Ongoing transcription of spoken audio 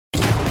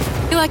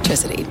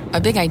Electricity,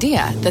 a big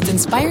idea that's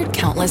inspired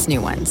countless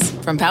new ones.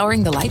 From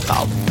powering the light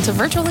bulb to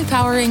virtually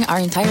powering our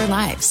entire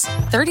lives.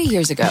 30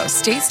 years ago,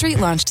 State Street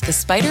launched the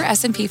Spider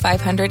S&P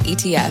 500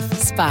 ETF,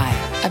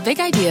 SPY. A big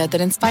idea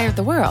that inspired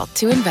the world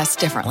to invest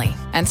differently.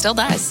 And still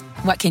does.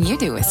 What can you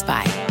do with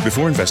SPY?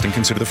 Before investing,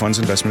 consider the fund's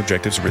investment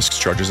objectives, risks,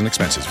 charges, and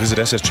expenses. Visit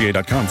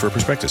ssga.com for a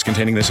prospectus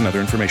containing this and other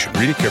information.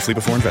 Read it carefully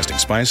before investing.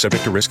 SPY is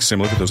subject to risks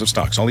similar to those of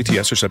stocks. All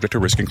ETFs are subject to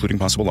risk, including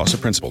possible loss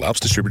of principal. Alps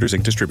Distributors,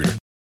 Inc. Distributor.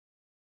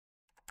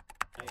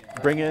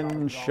 Bring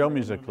in show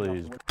music,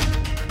 please.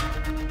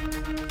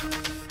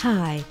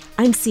 Hi,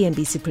 I'm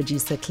CNBC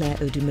producer Claire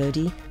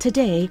Odumodi.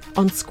 Today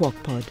on Squawk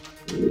Pod.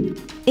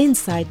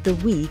 Inside the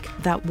week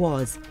that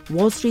was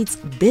Wall Street's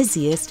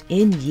busiest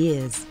in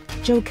years.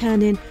 Joe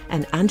Kernan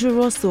and Andrew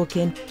Ross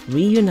Sorkin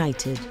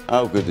reunited.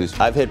 Oh, goodness.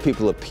 I've had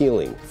people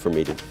appealing for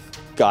me to,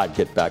 God,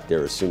 get back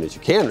there as soon as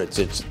you can.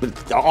 It's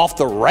off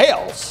the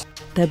rails.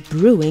 The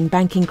brewing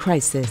banking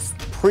crisis.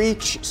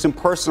 Preach some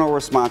personal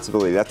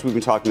responsibility. That's what we've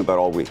been talking about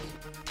all week.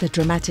 The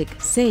dramatic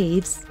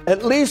saves.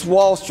 At least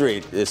Wall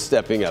Street is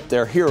stepping up.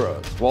 They're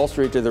heroes. Wall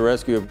Street to the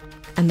rescue.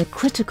 And the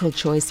critical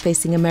choice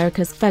facing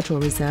America's Federal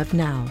Reserve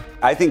now.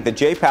 I think that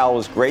Jay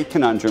Powell's great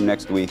conundrum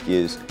next week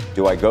is,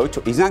 do I go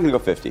to, he's not going to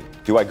go 50.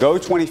 Do I go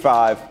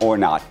 25 or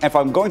not? And if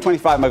I'm going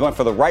 25, am I going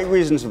for the right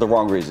reasons or the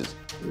wrong reasons?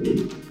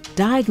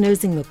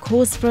 Diagnosing the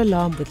cause for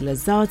alarm with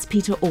Lazard's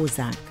Peter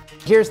Orszag.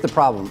 Here's the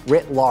problem.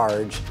 Writ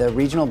large, the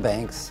regional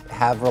banks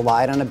have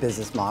relied on a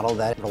business model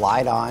that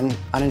relied on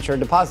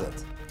uninsured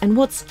deposits. And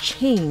what's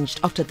changed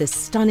after this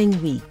stunning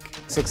week?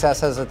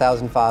 Success has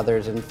 1,000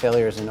 fathers and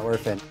failure is an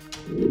orphan.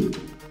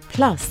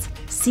 Plus,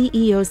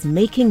 CEOs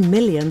making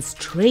millions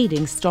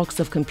trading stocks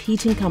of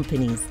competing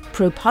companies.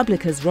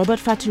 ProPublica's Robert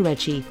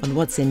Faturecci on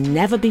what's in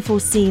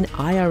never-before-seen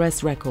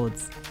IRS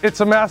records.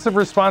 It's a massive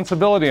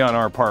responsibility on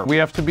our part. We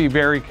have to be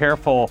very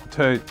careful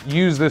to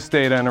use this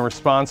data in a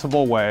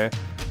responsible way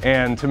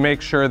and to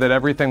make sure that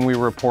everything we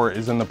report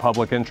is in the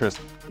public interest.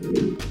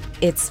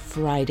 It's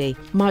Friday,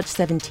 March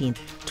 17th,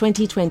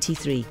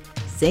 2023,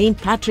 St.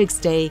 Patrick's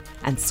Day,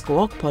 and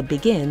Squawk Pod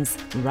begins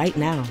right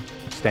now.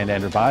 Stand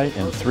Andrew by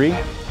in 3,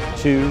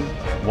 2,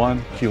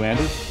 1. Cue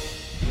Andy.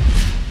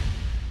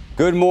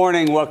 Good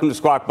morning. Welcome to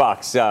Squawk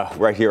Box,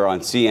 right here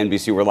on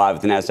CNBC. We're live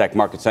at the NASDAQ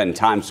market site in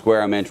Times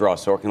Square. I'm Andrew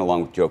Ross Sorkin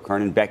along with Joe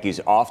Kernan.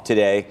 Becky's off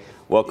today.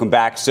 Welcome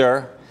back,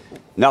 sir.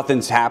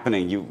 Nothing's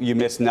happening. You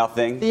missed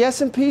nothing. The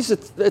S&P's at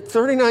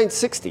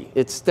 3960.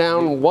 It's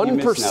down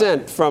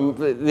 1% from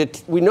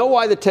we know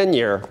why the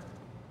 10-year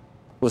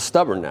was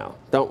stubborn now,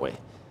 don't we?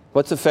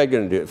 What's the Fed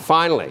going to do?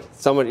 Finally,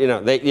 someone,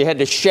 you had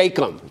to shake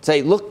them.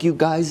 Say, look, you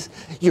guys,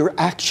 your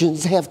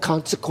actions have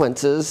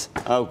consequences.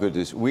 Oh,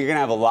 goodness. We're going to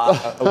have a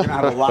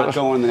lot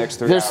going in the next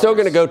 3 hours. They're still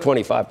going to go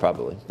 25,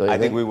 probably. I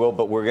think we will,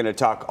 but we're going to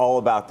talk all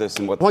about this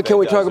and what. Why can't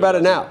we talk about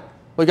it now?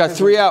 We got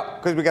 3 out.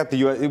 Because we got the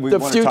U.S. The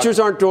futures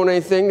aren't doing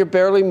anything. They're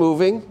barely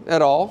moving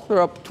at all.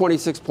 They're up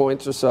 26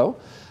 points or so.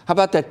 How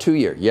about that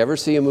 2-year? You ever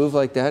see a move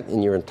like that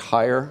in your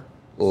entire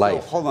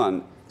life? So, hold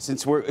on.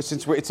 Since we're,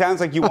 it sounds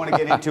like you want to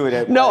get into it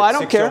at no, I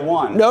don't care.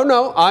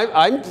 No,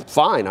 I'm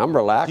fine. I'm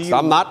relaxed.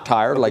 I'm not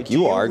tired like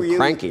you are, really,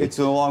 cranky. It's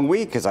a long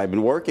week because I've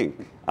been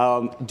working.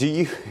 Do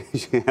you?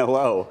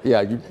 Hello. Yeah,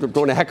 you're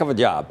doing a heck of a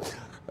job.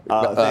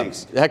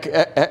 Thanks. Heck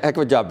of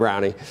a job,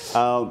 Brownie.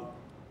 So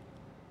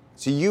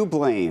you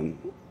blame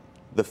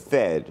the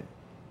Fed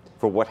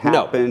for what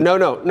happened? No.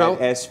 At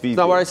SVB. That's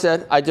not what I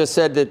said. I just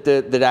said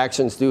that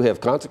actions do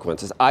have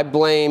consequences. I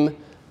blame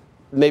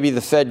maybe the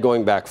Fed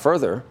going back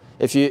further.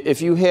 If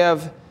you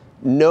have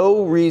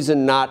no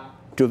reason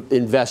not to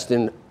invest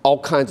in all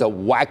kinds of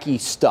wacky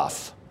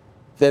stuff,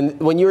 then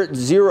when you're at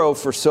zero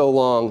for so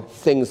long,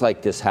 things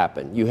like this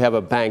happen. You have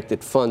a bank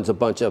that funds a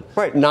bunch of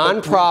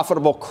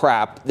non-profitable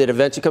crap that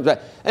eventually comes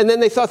back. And then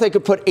they thought they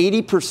could put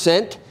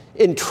 80%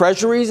 in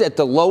treasuries at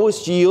the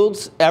lowest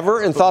yields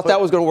ever and thought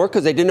that was going to work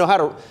because they didn't know how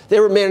to.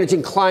 They were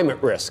managing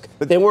climate risk.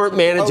 They weren't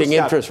managing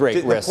interest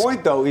rate risk. The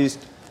point, though, is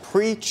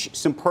preach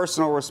some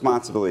personal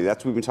rescibility.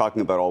 That's what we've been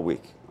talking about all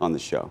week on the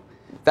show.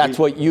 That's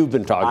what you've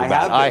been talking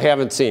about. I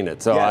haven't seen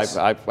it, so yes.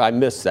 I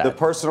missed that. The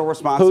personal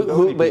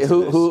responsibility.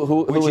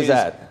 Who is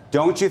that?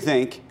 Don't you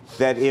think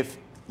that if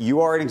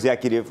you are an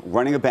executive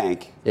running a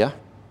bank,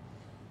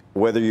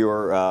 whether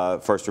you're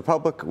First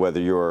Republic, whether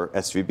you're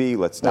SVB,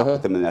 let's not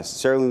put them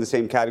necessarily in the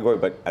same category,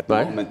 but at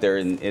the moment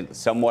they're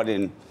somewhat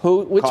in.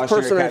 Which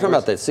person are you talking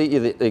about?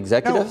 The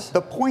executives? No,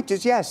 the point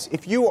is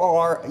if you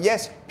are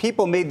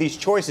people made these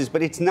choices,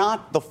 but it's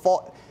not the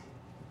fault.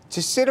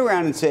 To sit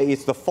around and say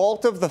it's the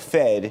fault of the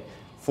Fed.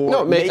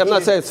 No, I'm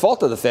not saying it's the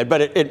fault of the Fed, but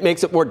it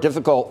makes it more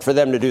difficult for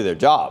them to do their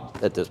job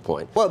at this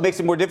point. Well, it makes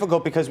it more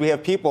difficult because we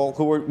have people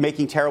who are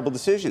making terrible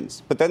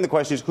decisions. But then the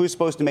question is, who's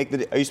supposed to make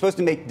are you supposed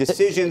to make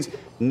decisions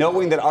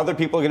knowing that other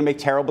people are going to make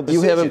terrible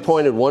decisions? You haven't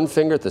pointed one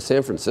finger at the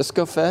San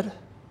Francisco Fed?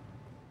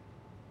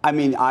 I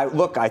mean, I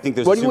think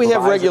there's. What do we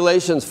have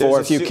regulations for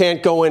if you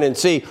can't go in and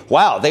see?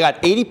 Wow, they got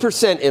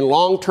 80% in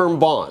long-term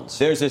bonds.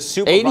 There's a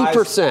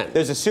 80%.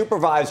 There's a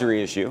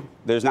supervisory issue.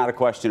 There's not a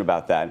question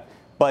about that.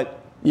 But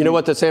You know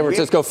what the San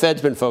Francisco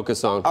Fed's been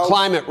focused on?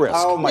 Climate risk.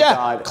 Oh, my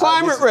God.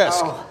 Climate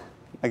risk. Oh,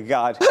 my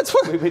God. That's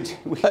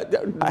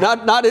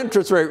what. Not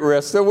interest rate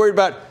risk. They're worried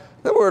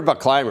about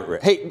climate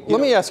risk. Hey,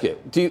 let me ask you: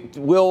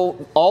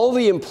 will all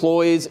the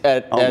employees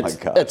at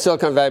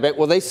Silicon Valley Bank,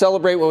 will they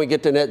celebrate when we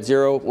get to net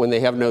zero, when they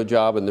have no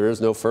job and there is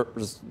no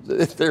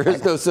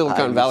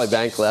Silicon Valley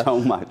Bank left? So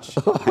much.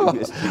 I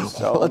missed you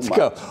so Let's much.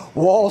 go.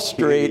 Wall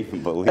Street.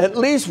 At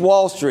least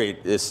Wall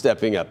Street is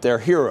stepping up. They're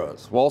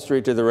heroes. Wall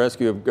Street to the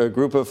rescue. A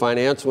group of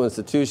financial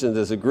institutions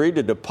has agreed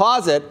to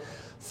deposit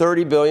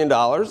 $30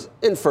 billion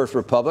in First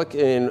Republic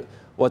in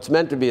what's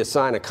meant to be a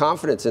sign of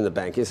confidence in the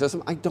banking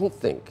system. I don't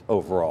think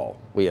overall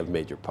we have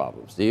major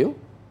problems. Do you?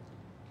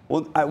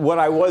 Well, what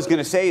I was going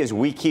to say is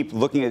we keep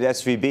looking at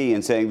SVB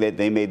and saying that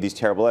they made these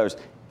terrible errors.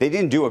 They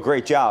didn't do a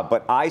great job,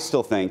 but I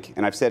still think,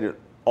 and I've said it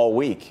all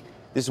week,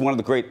 this is one of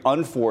the great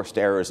unforced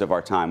errors of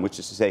our time, which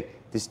is to say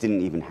this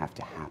didn't even have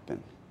to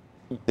happen.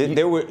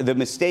 There were the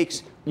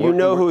mistakes. Were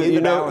in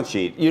the balance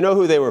sheet. You know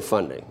who they were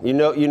funding. You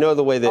know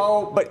the way that.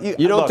 Oh, but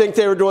you don't think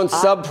they were doing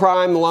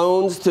subprime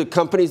loans to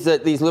companies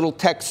these little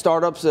tech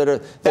startups that are.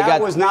 That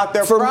was not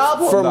their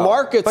problem for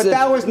markets. But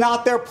that was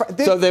not their.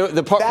 So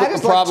the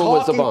problem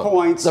was the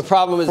bond. The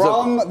problem is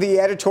from the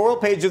editorial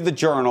page of the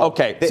Journal.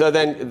 Okay, so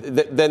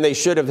then they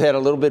should have had a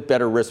little bit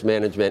better risk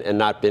management and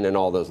not been in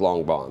all those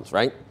long bonds,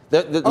 right?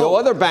 No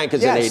other bank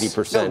is at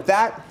 80%.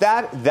 No,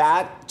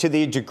 that to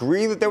the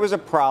degree that there was a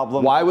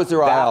problem. Why was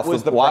their eye off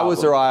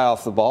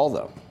the ball,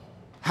 though?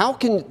 How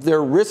can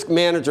their risk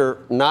manager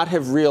not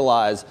have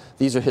realized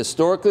these are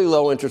historically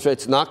low interest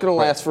rates, not going to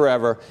last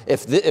forever?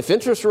 If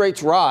interest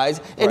rates rise,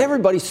 and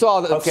everybody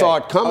saw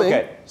it coming.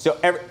 Okay, so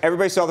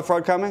everybody saw the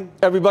fraud coming?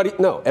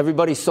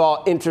 Everybody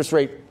saw interest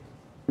rate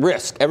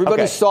risk.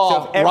 Everybody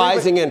saw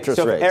rising interest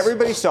rates. So if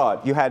everybody saw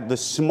it, you had the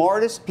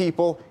smartest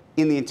people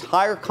in the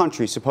entire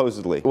country,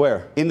 supposedly.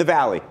 Where? In the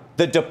Valley.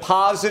 The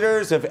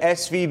depositors of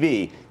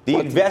SVB.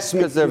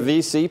 Investment. Because they're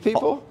VC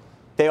people?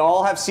 They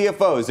all have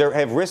CFOs. They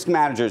have risk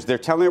managers. They're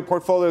telling their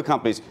portfolio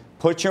companies,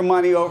 put your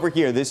money over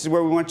here. This is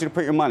where we want you to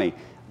put your money.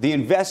 The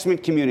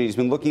investment community has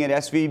been looking at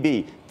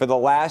SVB for the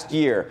last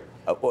year.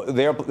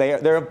 They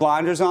have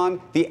blinders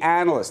on. The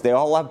analysts, they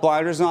all have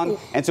blinders on,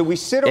 and so we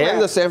sit around.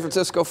 And the San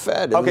Francisco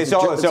Fed. Okay,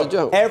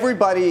 so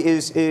everybody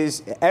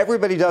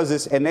everybody does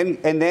this, and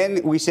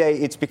then we say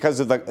it's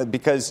because of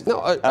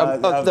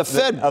the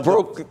Fed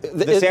broke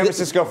the San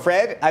Francisco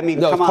Fed. I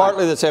mean, come on.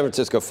 Partly the San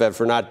Francisco Fed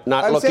for not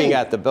looking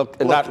at the book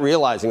and not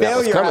realizing that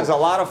was coming. Failure has a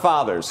lot of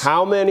fathers.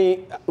 How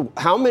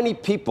many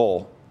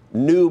people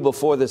knew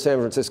before the San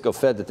Francisco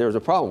Fed that there was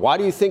a problem? Why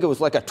do you think it was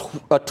like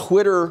a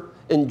Twitter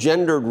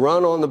engendered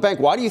run on the bank?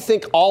 Why do you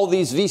think all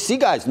these VC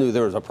guys knew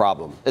there was a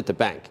problem at the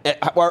bank?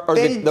 Or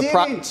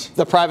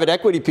the private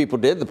equity people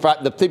did.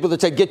 The people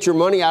that said get your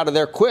money out of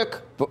there quick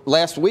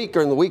last week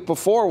or in the week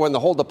before when the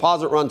whole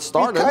deposit run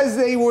started. Because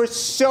they were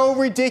so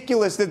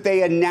ridiculous that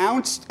they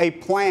announced a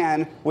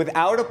plan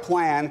without a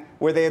plan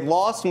where they had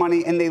lost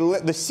money, and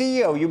the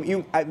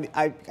CEO,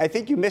 I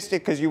think you missed it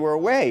because you were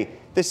away.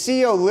 The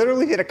CEO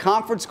literally did a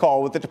conference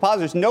call with the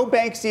depositors. No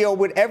bank CEO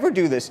would ever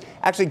do this.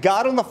 Actually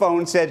got on the phone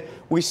and said,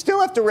 we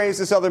still have to raise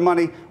this other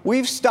money.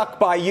 We've stuck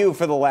by you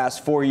for the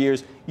last 4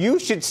 years. You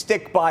should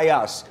stick by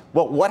us.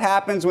 Well, what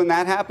happens when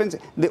that happens?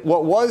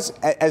 What was,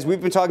 as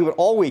we've been talking about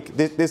all week,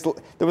 there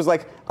was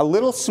like a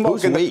little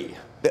smoke.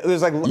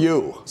 There's like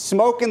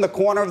smoke in the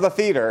corner of the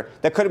theater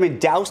that could have been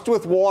doused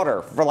with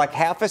water for like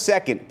half a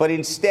second. But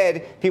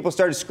instead, people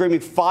started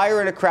screaming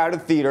fire in a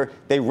crowded theater.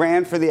 They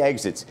ran for the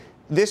exits.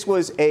 This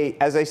was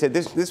as I said,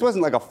 this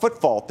wasn't like a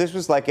foot fault. This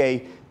was like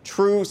a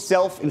true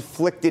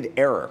self-inflicted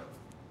error.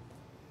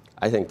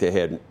 I think they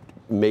had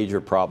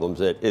major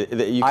problems. I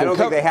don't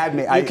think they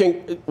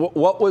had.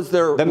 What was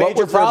their? The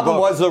major problem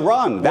was the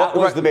run. That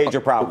was the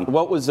major problem.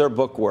 What was their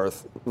book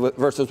worth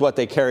versus what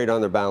they carried on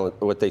their balance?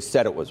 What they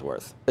said it was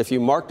worth? If you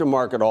mark to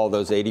market all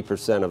those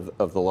 80%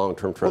 of the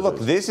long-term treasuries, well,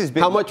 look, this has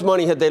been. How much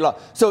money had they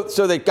lost?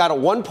 So they got a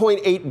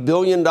 $1.8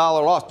 billion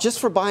loss just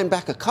for buying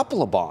back a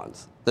couple of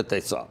bonds that they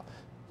saw.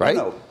 Right?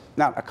 No,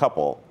 not a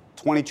couple.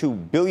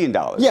 $22 billion.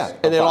 Yeah,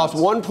 and they lost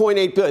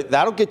 $1.8 billion.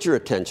 That'll get your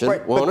attention,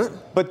 won't it?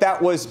 But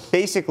that was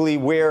basically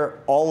where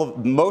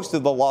most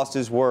of the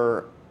losses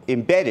were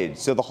embedded.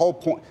 So the whole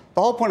point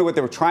of what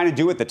they were trying to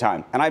do at the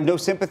time, and I have no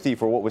sympathy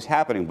for what was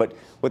happening, but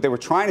what they were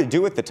trying to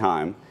do at the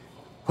time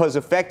was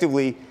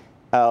effectively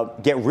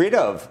get rid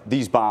of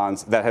these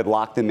bonds that had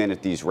locked them in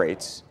at these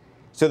rates,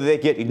 so that they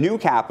get new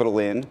capital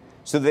in,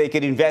 so they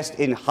could invest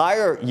in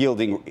higher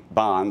yielding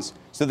bonds,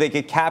 so they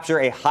could capture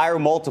a higher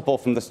multiple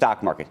from the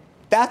stock market.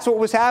 That's what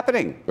was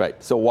happening.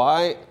 Right. So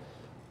why,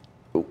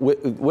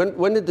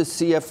 when did the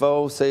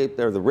CFO say,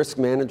 or the risk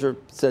manager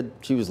said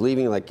she was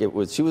leaving?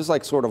 She was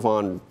like sort of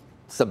on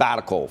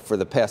sabbatical for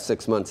the past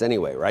 6 months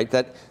anyway, right?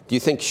 Do you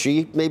think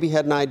she maybe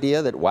had an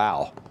idea that,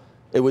 wow,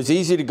 It was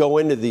easy to go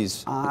into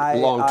these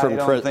long-term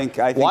I think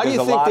there's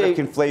a lot of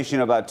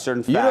conflation about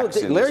certain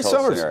facts. Larry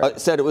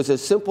Summers said it was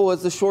as simple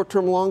as the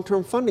short-term,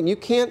 long-term funding. You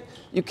can't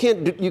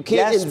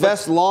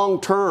invest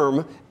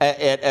long-term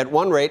at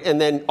one rate, and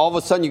then all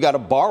of a sudden you got to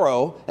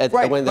borrow.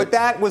 But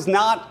that was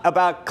not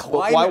about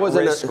climate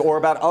risk or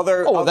about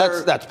other.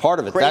 That's part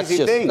of it.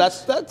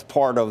 That's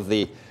part of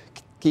the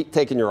keep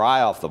taking your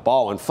eye off the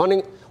ball and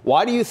funding.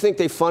 Why do you think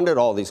they funded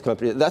all these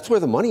companies? That's where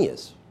the money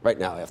is. Right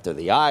now, after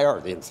the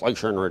IRS, the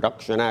Inflation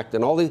Reduction Act,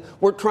 and all these,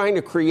 we're trying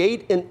to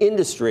create an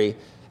industry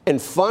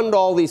and fund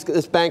all these.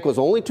 This bank was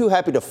only too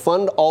happy to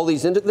fund all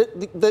these. There's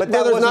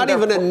not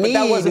even a need. But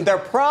that wasn't their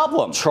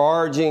problem.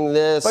 Charging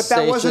this,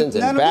 stations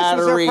and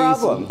batteries.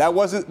 That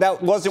wasn't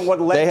what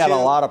led to. They had a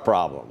lot of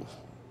problems.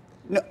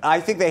 No,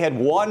 I think they had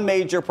one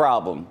major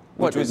problem.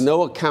 Which was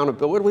no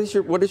accountability.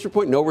 What is your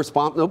point?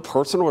 No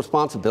personal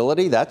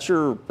responsibility. That's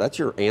your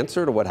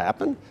answer to what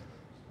happened.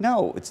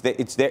 No, it's there.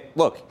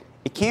 Look.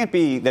 It can't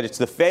be that it's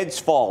the Fed's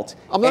fault.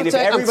 If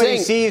everybody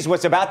sees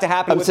what's about to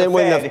happen with the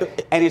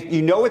Fed, and if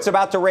you know it's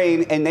about to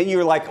rain, and then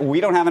you're like,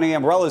 we don't have any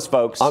umbrellas,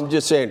 folks. I'm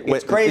just saying,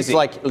 it's crazy.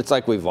 It's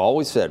like we've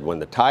always said, when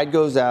the tide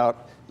goes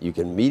out, you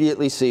can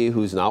immediately see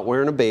who's not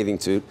wearing a bathing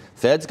suit.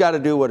 Fed's got to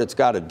do what it's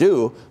got to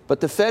do,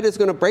 but the Fed is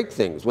going to break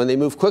things when they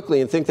move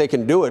quickly and think they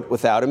can do it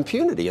without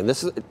impunity. And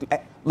this is,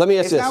 let me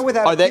ask this. It's not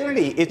without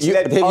impunity.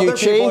 Have you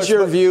changed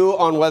your view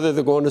on whether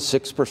they're going to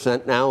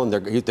 6% now, and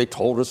they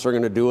told us they're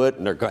going to do it,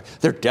 and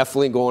they're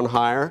definitely going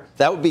higher?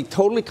 That would be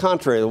totally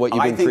contrary to what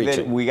you've been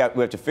preaching. We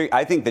have to figure.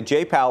 I think that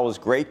Jay Powell's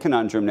great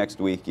conundrum next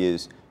week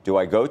is, do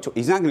I go to,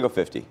 he's not going to go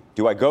 50.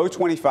 Do I go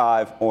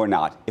 25 or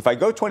not? If I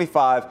go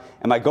 25,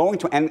 am I going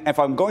to, and if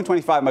I'm going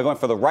 25, am I going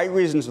for the right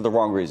reasons or the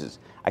wrong reasons?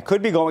 I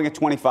could be going at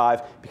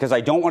 25 because I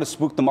don't want to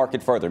spook the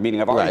market further,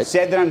 meaning I've already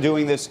said that I'm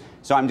doing this,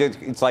 so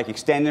it's like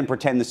extend and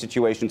pretend the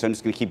situation, so I'm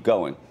just going to keep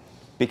going.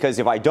 Because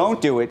if I don't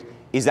do it,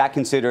 is that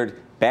considered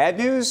bad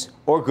news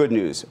or good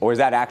news? Or is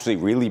that actually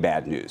really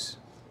bad news?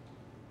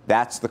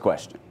 That's the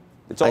question.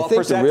 It's all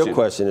perception. The real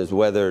question is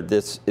whether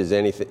this is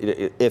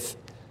anything,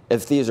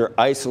 if these are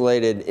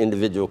isolated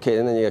individual cases,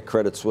 and then you got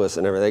Credit Suisse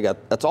and everything,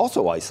 that's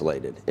also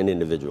isolated and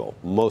individual,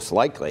 most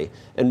likely.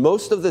 And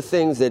most of the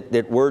things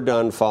that were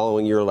done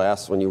following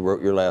when you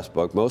wrote your last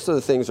book, most of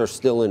the things are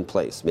still in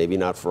place. Maybe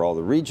not for all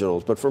the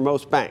regionals, but for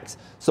most banks.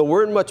 So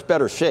we're in much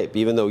better shape,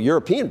 even though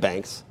European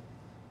banks,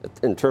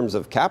 in terms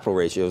of capital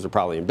ratios, are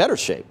probably in better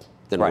shape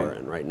than we're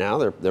in right now.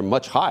 They're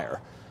much higher.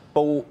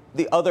 But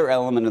the other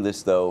element of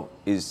this, though,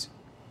 is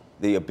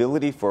the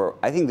ability for,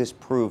 I think this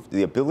proved,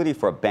 the ability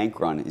for a bank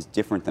run is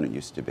different than it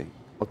used to be.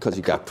 Because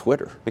you got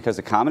Twitter. Because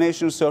the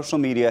combination of social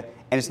media,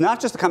 and it's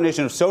not just the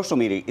combination of social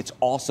media, it's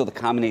also the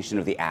combination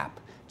of the app.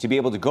 To be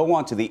able to go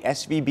onto the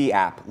SVB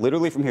app,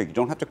 literally from here, you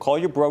don't have to call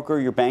your broker,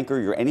 your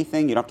banker, your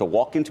anything, you don't have to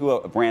walk into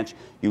a branch.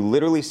 You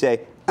literally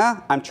say,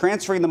 I'm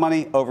transferring the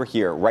money over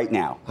here right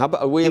now. How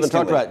about, we haven't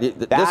talked about,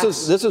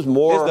 this is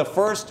more. This is the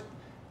first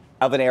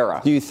of an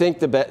era. Do you think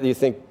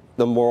the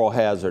moral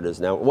hazard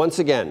is now, once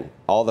again,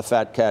 all the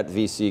fat cat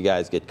VC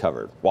guys get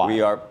covered? Why? We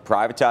are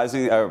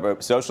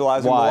privatizing,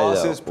 socializing the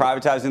losses,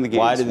 privatizing the gains.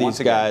 Why do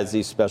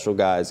these special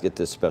guys get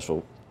this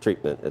special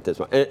treatment at this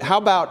point? And how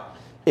about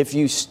if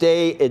you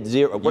stay at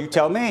zero? You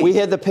tell me. We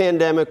had the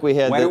pandemic. We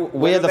had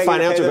the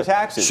financial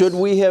taxes. Should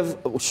we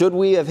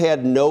have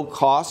had no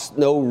cost,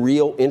 no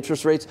real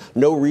interest rates,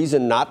 no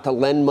reason not to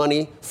lend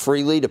money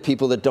freely to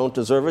people that don't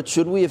deserve it?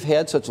 Should we have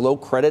had such low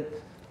credit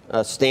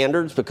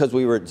standards because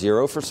we were at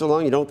zero for so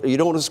long? You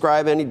don't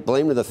ascribe any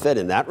blame to the Fed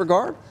in that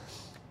regard?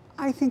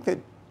 I think that,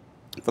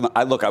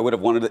 I would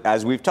have wanted,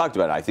 as we've talked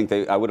about, I think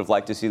I would have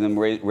liked to see them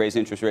raise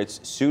interest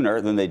rates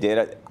sooner than they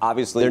did.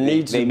 Obviously,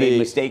 they made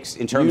mistakes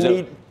in terms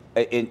of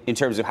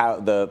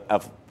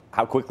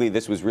how quickly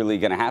this was really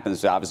going to happen.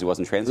 This obviously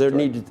wasn't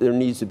transitory. There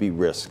needs to be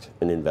risk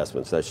in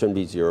investments. That shouldn't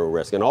be zero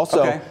risk. And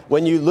also,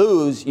 when you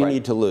lose, you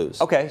need to lose.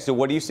 Okay, so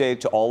what do you say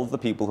to all of the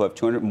people who have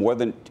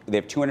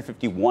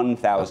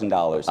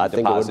 $251,000? I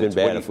think it would have been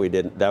bad if we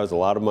didn't. That was a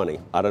lot of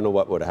money. I don't know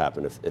what would have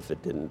happened if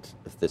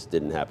this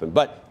didn't happen.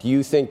 But do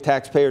you think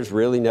taxpayers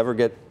really never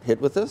get hit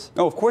with this?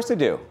 No, of course they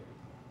do.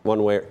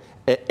 One way.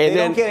 They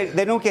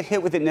don't get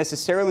hit with it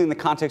necessarily in the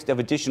context of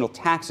additional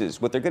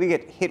taxes. What they're going to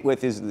get hit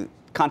with is the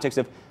context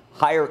of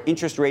higher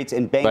interest rates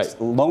and banks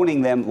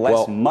loaning them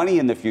less money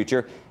in the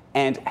future,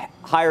 and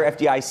higher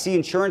FDIC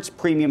insurance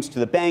premiums to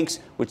the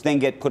banks, which then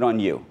get put on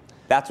you.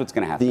 That's what's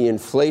going to happen. The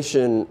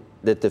inflation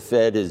that the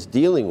Fed is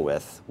dealing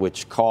with,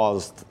 which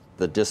caused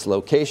the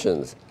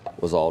dislocations,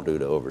 was all due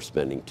to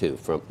overspending, too,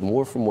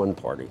 more from one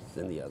party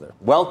than the other.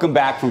 Welcome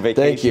back from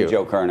vacation,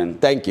 Joe Kernan.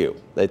 Thank you.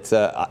 It's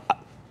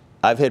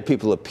I've had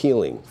people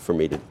appealing for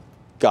me to,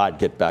 God,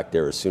 get back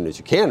there as soon as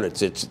you can.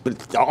 It's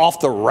off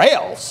the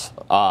rails.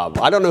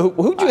 I don't know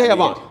who'd you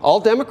have on? All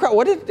Democrat?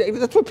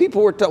 That's what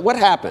people were. What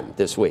happened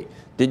this week?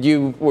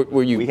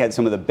 Were you? We had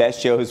some of the best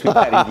shows we've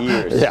had in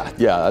years.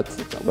 Yeah, that's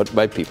what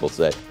my people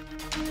say.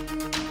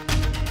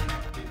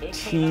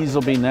 Tease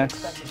will be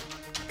next.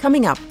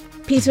 Coming up,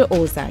 Peter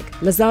Orszag,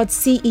 Lazard's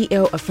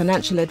CEO of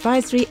Financial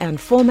Advisory and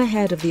former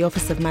head of the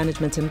Office of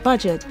Management and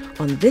Budget,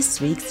 on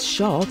this week's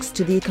shocks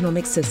to the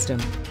economic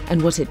system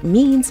and what it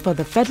means for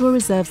the Federal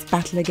Reserve's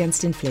battle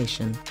against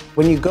inflation.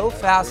 When you go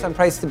fast on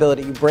price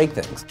stability, you break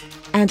things.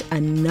 And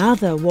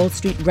another Wall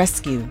Street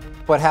rescue.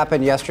 What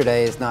happened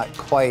yesterday is not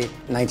quite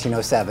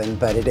 1907,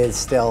 but it is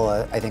still,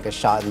 I think, a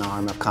shot in the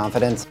arm of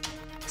confidence.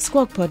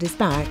 Squawk Pod is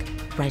back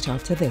right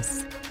after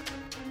this.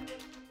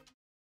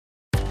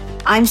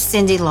 I'm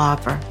Cyndi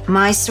Lauper.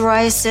 My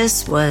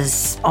psoriasis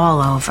was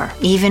all over,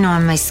 even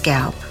on my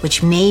scalp,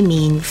 which may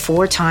mean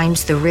 4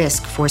 times the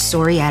risk for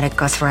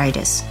psoriatic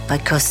arthritis.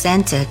 But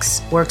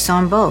Cosentyx works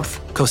on both.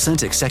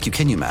 Cosentyx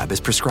secukinumab is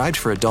prescribed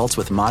for adults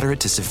with moderate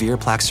to severe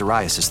plaque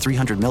psoriasis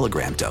 300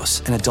 milligram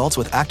dose and adults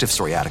with active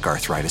psoriatic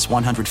arthritis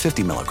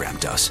 150 milligram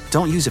dose.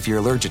 Don't use if you're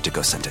allergic to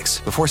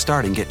Cosentyx. Before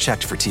starting, get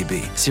checked for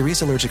TB,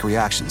 serious allergic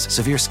reactions,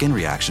 severe skin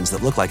reactions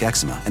that look like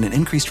eczema, and an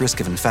increased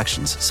risk of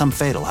infections, some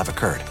fatal, have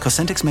occurred.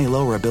 Cosentyx may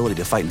lower ability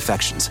to fight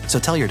infections, so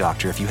tell your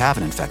doctor if you have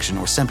an infection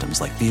or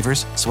symptoms like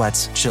fevers,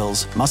 sweats,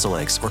 chills, muscle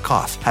aches, or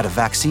cough, had a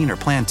vaccine or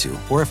plan to,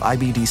 or if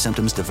IBD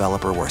symptoms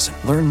develop or worsen.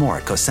 Learn more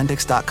at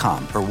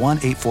Cosentyx.com or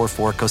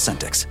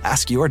 1-844-COSENTYX.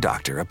 Ask your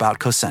doctor about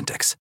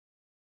Cosentyx.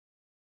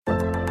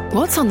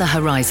 What's on the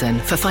horizon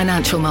for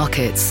financial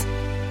markets?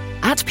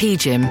 At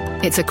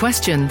PGIM, it's a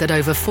question that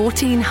over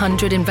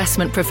 1,400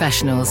 investment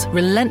professionals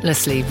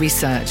relentlessly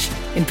research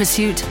in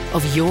pursuit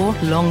of your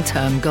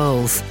long-term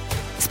goals.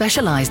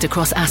 Specialized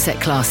across asset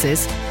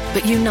classes,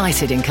 but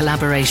united in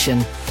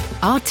collaboration,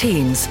 our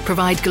teams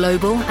provide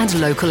global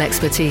and local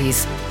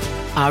expertise.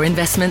 Our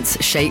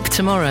investments shape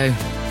tomorrow,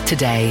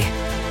 today.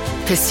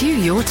 Pursue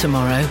your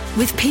tomorrow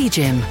with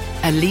PGIM,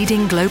 a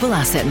leading global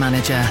asset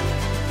manager.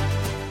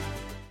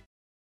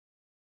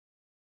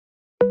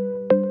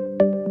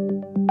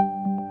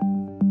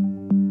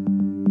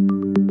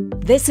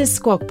 This is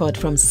Squawk Pod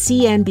from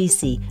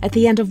CNBC at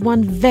the end of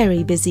one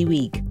very busy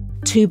week.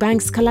 2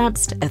 banks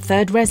collapsed, a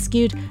third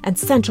rescued, and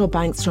central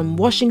banks from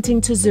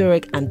Washington to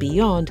Zurich and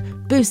beyond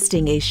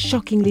boosting a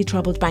shockingly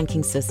troubled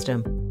banking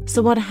system.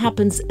 So what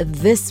happens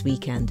this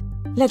weekend?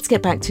 Let's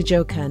get back to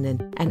Joe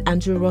Kernan and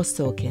Andrew Ross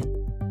Sorkin.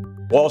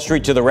 Wall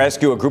Street to the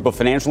rescue. A group of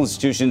financial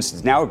institutions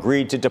has now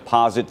agreed to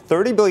deposit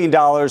 $30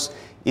 billion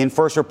in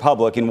First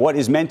Republic in what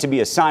is meant to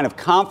be a sign of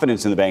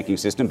confidence in the banking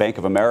system. Bank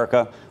of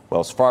America,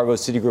 Wells Fargo,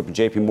 Citigroup, and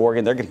JP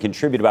Morgan, they're going to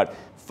contribute about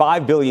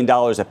 $5 billion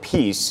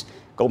apiece.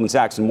 Goldman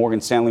Sachs and Morgan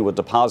Stanley will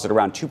deposit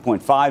around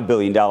 $2.5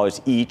 billion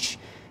each.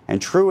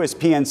 And Truist,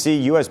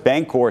 PNC, U.S.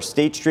 Bancorp,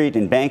 State Street,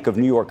 and Bank of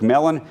New York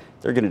Mellon,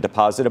 they're going to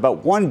deposit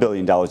about $1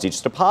 billion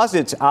each.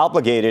 Deposits are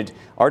obligated,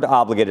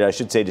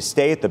 to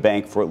stay at the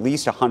bank for at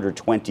least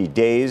 120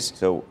 days.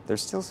 So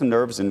there's still some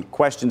nerves and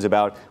questions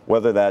about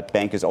whether that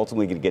bank is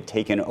ultimately going to get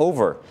taken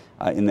over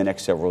in the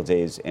next several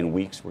days and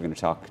weeks. We're going to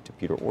talk to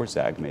Peter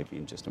Orszag maybe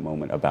in just a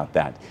moment about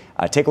that.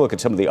 Take a look at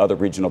some of the other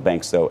regional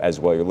banks, though, as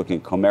well. You're looking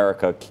at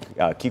Comerica,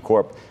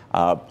 KeyCorp.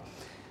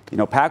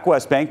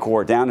 PacWest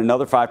Bancorp down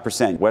another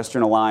 5%.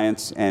 Western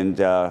Alliance, and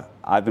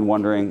I've been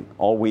wondering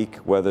all week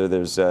whether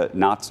there's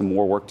not some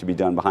more work to be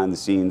done behind the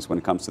scenes when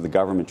it comes to the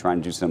government trying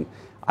to do some,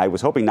 I was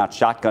hoping not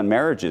shotgun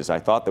marriages. I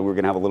thought that we were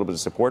going to have a little bit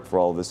of support for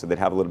all of this so they'd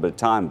have a little bit of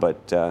time.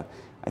 But I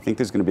think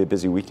there's going to be a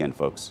busy weekend,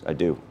 folks. I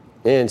do.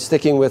 And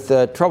sticking with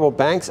troubled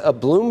banks, a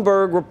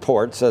Bloomberg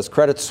report says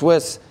Credit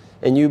Suisse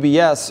and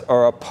UBS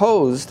are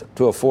opposed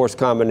to a forced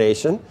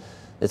combination.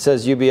 It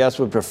says UBS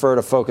would prefer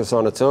to focus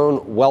on its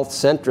own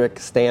wealth-centric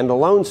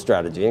standalone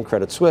strategy, and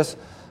Credit Suisse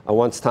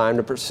wants time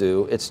to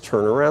pursue its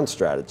turnaround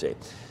strategy.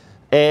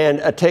 And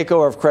a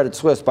takeover of Credit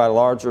Suisse by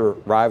larger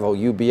rival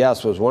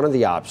UBS was one of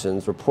the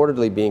options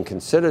reportedly being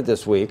considered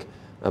this week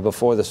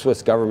before the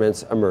Swiss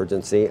government's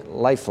emergency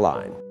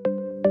lifeline.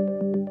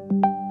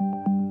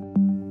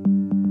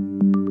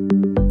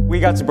 We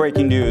got some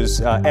breaking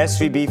news.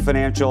 SVB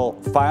Financial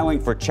filing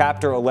for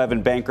Chapter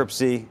 11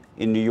 bankruptcy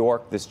in New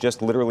York. This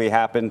just literally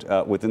happened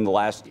within the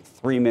last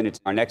 3 minutes.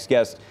 Our next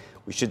guest,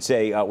 we should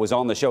say, was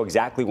on the show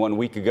exactly 1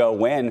 week ago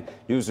when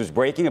news was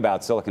breaking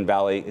about Silicon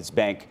Valley, its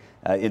bank,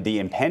 the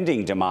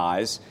impending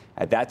demise.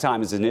 At that time,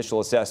 his initial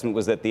assessment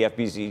was that the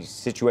FBC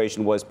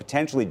situation was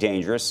potentially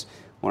dangerous.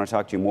 I want to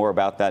talk to you more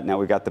about that. Now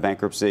we've got the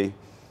bankruptcy.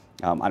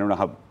 I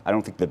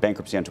don't think the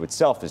bankruptcy unto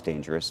itself is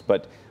dangerous,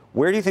 but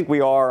where do you think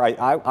we are?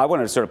 I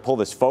want to sort of pull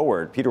this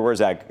forward. Peter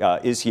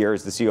Orszag is here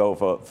as the CEO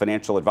of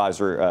financial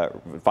advisory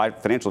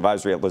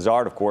at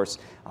Lazard, of course,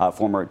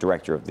 former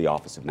director of the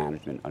Office of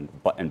Management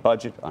and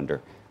Budget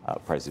under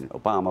President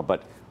Obama.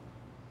 But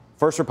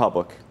First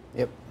Republic,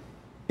 yep.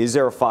 Is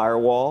there a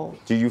firewall?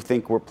 Do you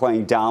think we're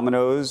playing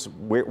dominoes?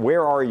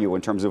 Where are you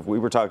in terms of, we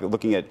were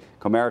looking at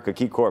Comerica,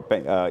 KeyCorp,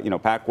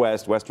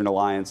 PacWest, Western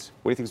Alliance.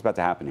 What do you think is about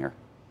to happen here?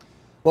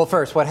 Well,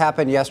 first, what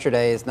happened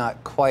yesterday is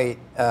not quite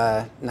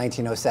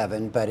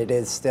 1907, but it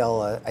is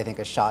still, I think,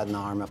 a shot in the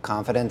arm of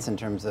confidence in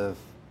terms of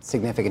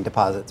significant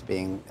deposits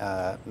being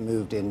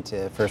moved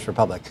into First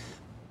Republic.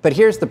 But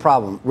here's the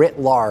problem. Writ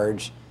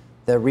large,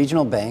 the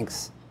regional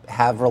banks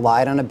have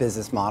relied on a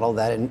business model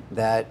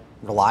that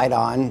relied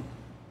on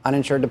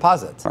uninsured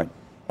deposits. Right.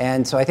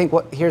 And so I think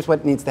here's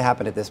what needs to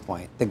happen at this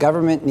point. The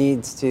government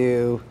needs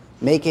to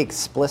make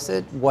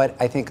explicit what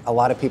I think a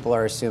lot of people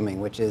are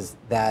assuming, which is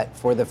that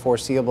for the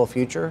foreseeable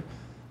future,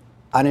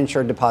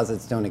 uninsured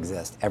deposits don't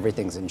exist.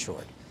 Everything's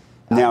insured.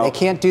 Now, they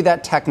can't do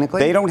that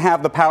technically. They don't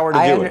have the power to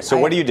do it. So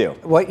what do you do?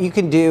 What you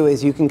can do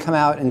is you can come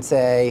out and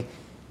say,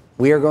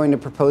 we are going to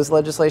propose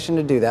legislation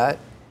to do that.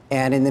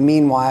 And in the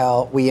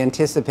meanwhile, we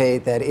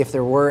anticipate that if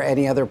there were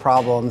any other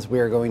problems, we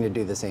are going to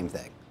do the same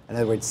thing. In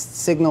other words,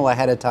 signal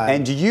ahead of time.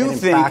 And do you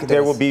think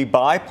there will be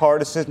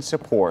bipartisan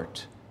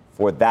support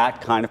for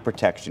that kind of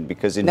protection?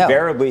 Because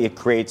invariably it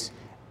creates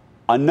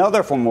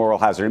another form of moral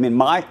hazard. I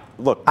mean,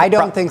 I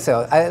don't think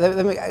so.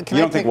 You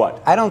don't think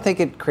what? I don't think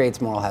it creates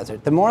moral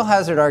hazard. The moral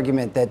hazard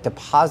argument that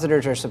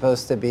depositors are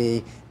supposed to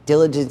be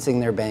diligencing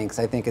their banks,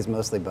 I think, is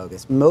mostly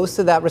bogus. Most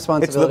of that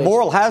responsibility. The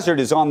moral hazard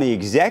is on the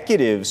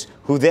executives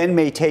who then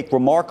may take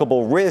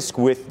remarkable risk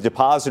with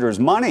depositors'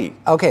 money.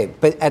 Okay,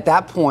 but at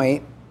that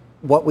point,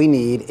 what we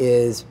need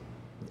is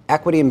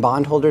equity and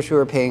bondholders who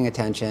are paying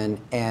attention,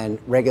 and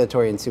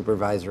regulatory and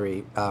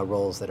supervisory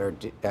roles that are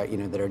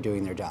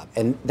doing their job.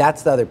 And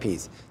that's the other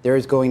piece. There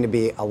is going to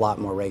be a lot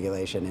more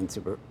regulation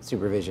and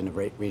supervision of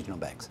regional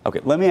banks. Okay,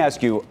 let me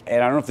ask you,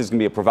 and I don't know if this is going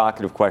to be a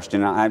provocative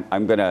question. It's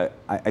going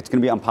to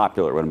be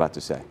unpopular what I'm about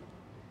to say.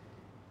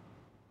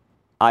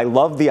 I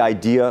love the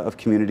idea of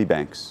community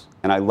banks,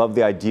 and I love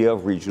the idea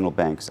of regional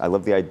banks. I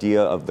love the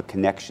idea of the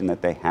connection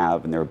that they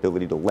have and their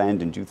ability to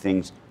lend and do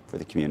things for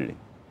the community.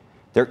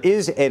 There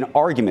is an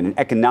argument, an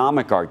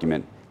economic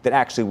argument, that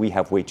actually we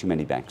have way too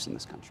many banks in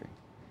this country,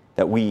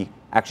 that we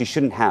actually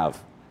shouldn't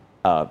have,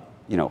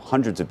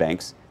 hundreds of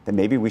banks, that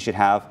maybe we should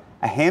have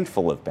a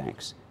handful of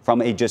banks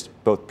from a just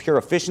both pure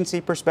efficiency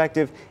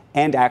perspective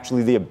and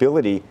actually the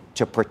ability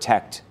to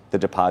protect the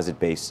deposit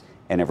base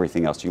and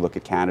everything else. You look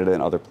at Canada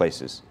and other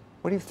places.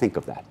 What do you think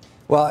of that?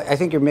 Well, I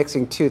think you're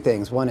mixing two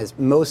things. One is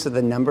most of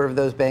the number of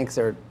those banks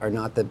are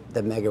not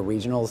the mega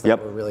regionals that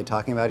we're really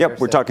talking about here.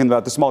 We're talking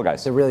about the small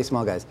guys. The really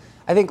small guys.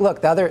 I think,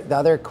 look, the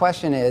other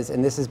question is,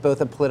 and this is both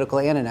a political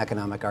and an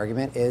economic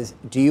argument, is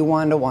do you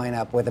want to wind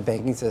up with a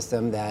banking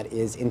system that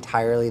is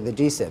entirely the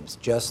GSIBs,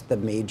 just the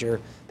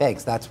major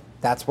banks? That's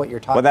what you're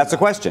talking about. Well, that's the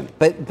question.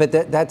 But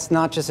that's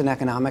not just an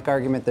economic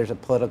argument. There's a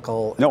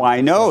political. No,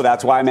 I know.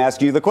 That's why I'm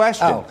asking you the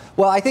question. Oh,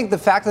 well, I think the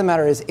fact of the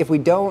matter is if we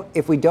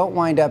don't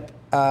wind up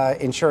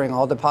insuring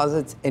all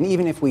deposits, and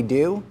even if we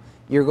do,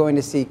 you're going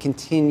to see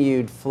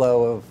continued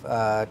flow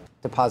of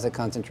deposit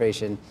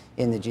concentration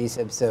in the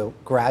GSIB. So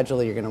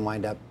gradually you're going to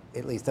wind up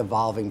at least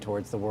evolving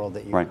towards the world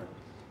that you're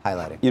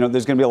highlighting.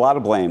 There's going to be a lot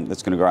of blame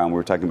that's going to go around. We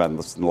were talking about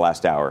this in the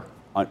last hour,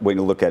 when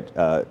you look at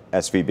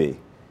SVB.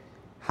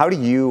 How do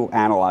you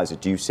analyze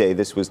it? Do you say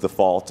this was the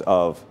fault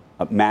of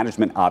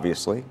management,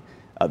 obviously?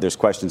 There's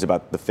questions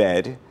about the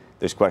Fed.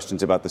 There's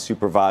questions about the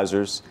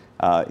supervisors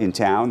in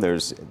town.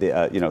 There's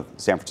the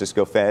San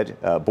Francisco Fed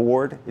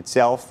board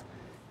itself.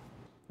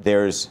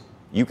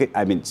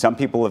 Some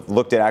people have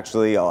looked at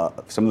actually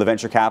some of the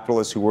venture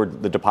capitalists who were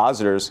the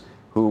depositors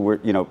who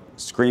were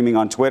screaming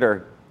on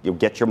Twitter,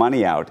 get your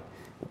money out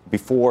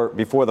before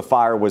the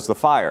fire was the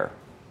fire.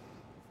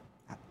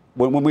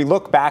 When we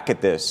look back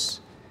at this,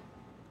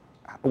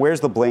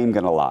 where's the blame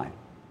going to lie?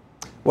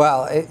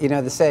 Well,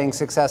 the saying,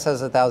 success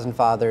has 1,000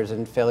 fathers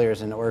and failure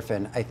is an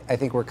orphan. I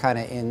think we're kind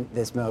of in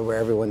this mode where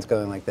everyone's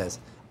going like this.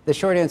 The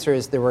short answer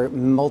is there were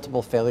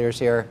multiple failures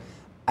here.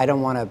 I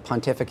don't want to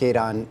pontificate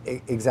on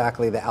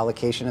exactly the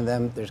allocation of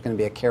them. There's going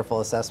to be a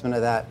careful assessment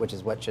of that, which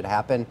is what should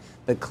happen.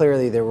 But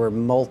clearly there were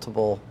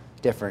multiple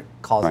different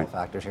causal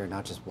factors here,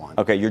 not just one.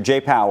 Okay, you're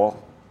Jay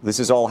Powell. This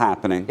is all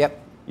happening.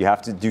 Yep. You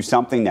have to do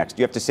something next.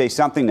 You have to say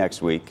something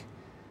next week.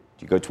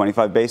 Do you go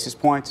 25 basis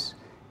points?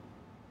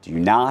 Do you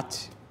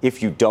not?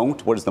 If you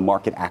don't, what does the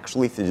market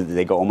actually think? Do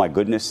they go, oh my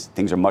goodness,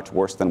 things are much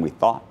worse than we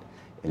thought?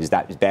 Is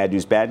bad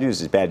news bad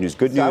news? Is bad news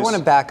good news? So I want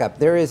to back up.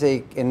 There is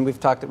and we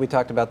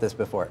talked about this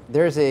before.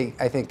 There's I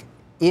think,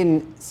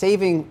 in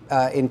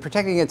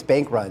protecting against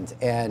bank runs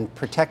and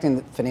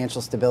protecting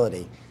financial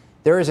stability,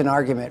 there is an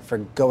argument for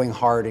going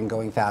hard and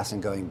going fast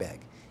and going big.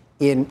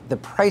 In the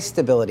price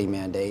stability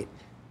mandate,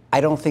 I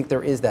don't think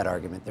there is that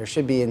argument. There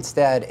should be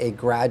instead a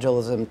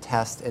gradualism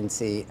test and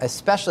see,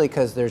 especially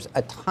because there's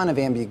a ton of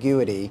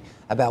ambiguity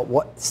about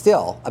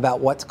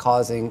what's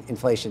causing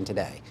inflation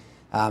today.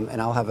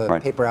 And I'll have a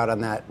paper out on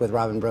that with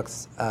Robin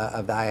Brooks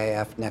of the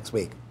IIF next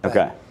week.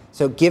 Okay.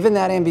 So given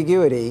that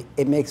ambiguity,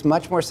 it makes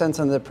much more sense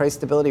on the price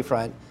stability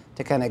front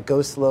to kind of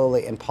go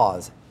slowly and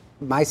pause.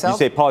 Myself,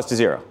 you say pause to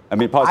zero.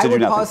 Pause to do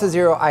nothing. Pause to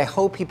zero. I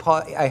hope he,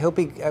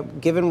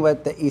 given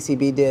what the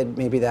ECB did,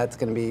 maybe that's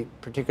going to be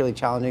particularly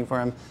challenging for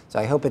him. So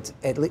I hope it's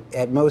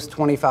at most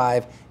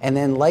 25, and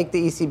then, like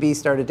the ECB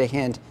started to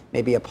hint,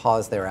 maybe a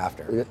pause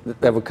thereafter.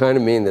 That would kind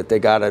of mean that they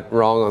got it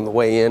wrong on the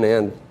way in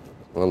and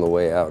on the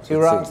way out. Two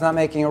wrongs not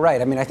making it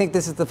right. I think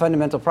this is the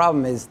fundamental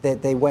problem: is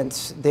that they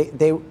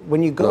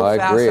when you go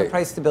fast on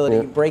price stability,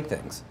 you break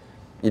things.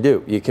 You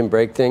do. You can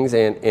break things,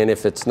 and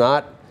if it's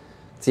not,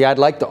 see, I'd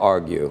like to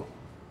argue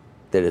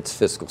that it's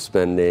fiscal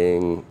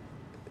spending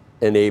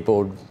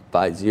enabled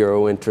by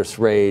zero interest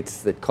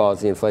rates that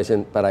cause the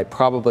inflation, but I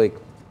probably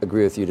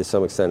agree with you to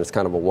some extent. It's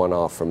kind of a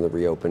one-off from the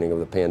reopening of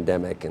the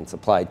pandemic and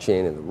supply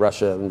chain and the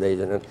Russia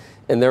invasion.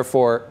 And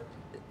therefore,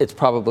 it's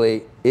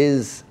probably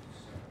is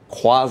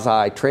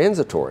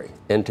quasi-transitory.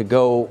 And to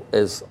go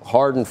as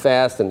hard and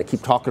fast and to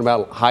keep talking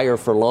about higher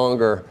for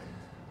longer,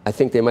 I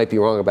think they might be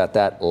wrong about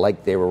that,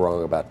 like they were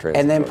wrong about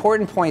transitory. And the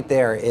important point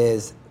there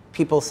is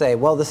people say,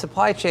 well, the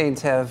supply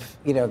chains have,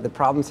 the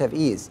problems have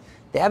eased.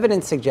 The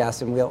evidence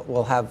suggests, and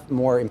we'll have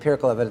more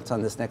empirical evidence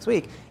on this next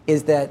week,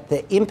 is that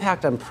the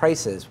impact on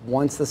prices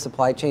once the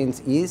supply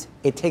chains ease,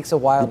 it takes a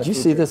while. Did you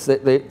see this?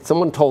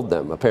 Someone told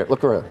them. Apparently,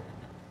 look around.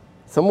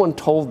 Someone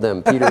told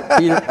them Peter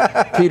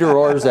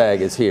Orszag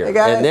is here,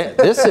 and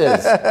this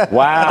is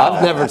wow.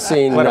 I've never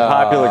seen what a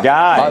popular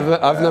guy.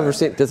 I've never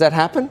seen. Does that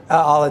happen?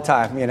 All the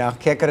time.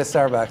 Can't go to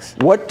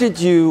Starbucks. What did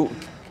you,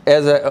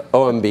 as an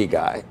OMB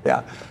guy,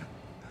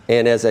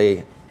 and as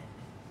a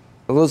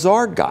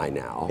Lazard guy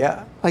now,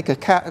 like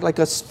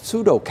a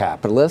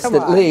pseudo-capitalist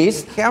at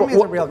least. Count me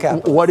as a real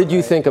capitalist. What did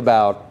you think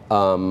about?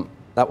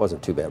 That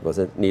wasn't too bad, was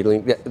it?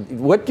 Needling.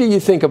 What do you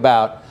think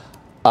about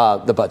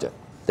the budget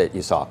that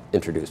you saw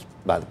introduced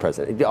by the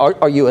president?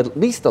 Are you at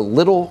least a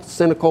little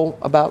cynical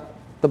about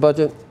the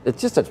budget?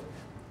 It's just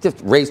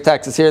raise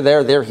taxes here,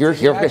 there,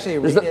 here. Actually,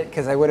 read it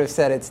because I would have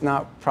said it's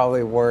not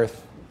probably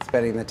worth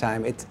spending the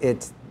time.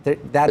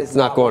 It's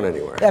not going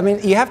anywhere. I mean,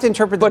 you have to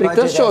interpret the budget. But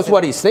it does show us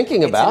what he's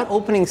thinking about. It's an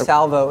opening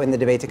salvo in the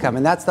debate to come,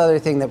 and that's the other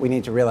thing that we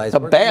need to realize.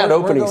 Bad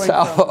opening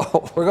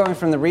salvo. We're going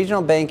from the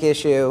regional bank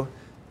issue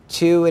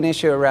to an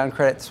issue around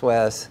Credit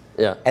Suisse,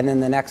 and then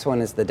the next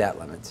one is the debt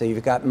limit. So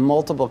you've got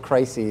multiple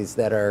crises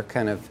that are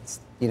kind of,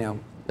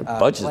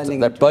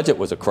 that budget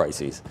was a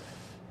crisis.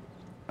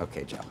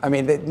 Okay, Joe. I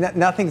mean,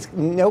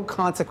 no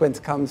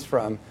consequence comes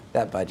from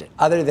that budget,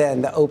 other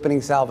than the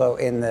opening salvo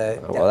in the...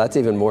 Well, that's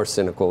even more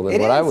cynical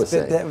than what I was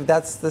saying.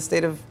 That's the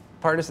state of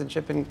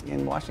partisanship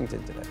in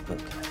Washington today.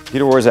 Okay.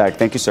 Peter Orszag,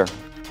 thank you, sir.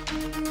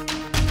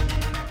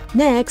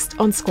 Next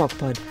on Squawk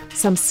Pod,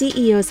 some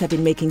CEOs have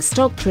been making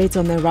stock trades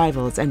on their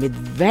rivals and with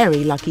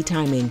very lucky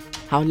timing.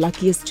 How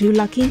lucky is too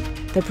lucky?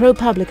 The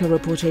ProPublica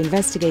reporter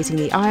investigating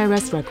the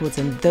IRS records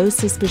and those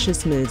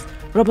suspicious moves,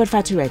 Robert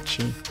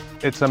Faturecci.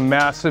 It's a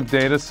massive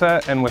data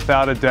set, and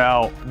without a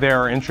doubt, there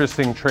are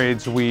interesting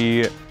trades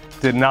we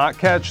did not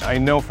catch. I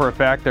know for a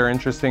fact there are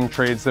interesting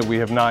trades that we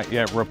have not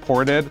yet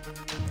reported.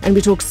 And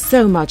we talk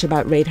so much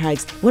about rate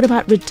hikes. What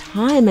about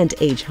retirement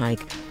age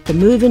hike? The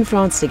move in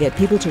France to get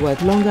people to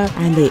work longer,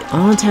 and they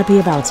aren't happy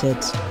about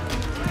it.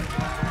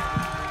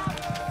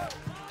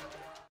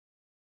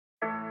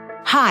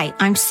 Hi,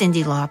 I'm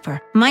Cyndi Lauper.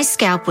 My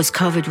scalp was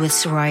covered with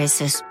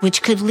psoriasis,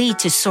 which could lead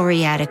to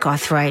psoriatic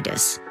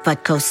arthritis.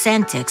 But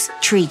Cosentyx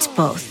treats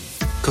both.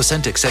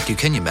 Cosentyx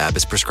secukinumab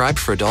is prescribed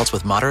for adults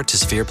with moderate to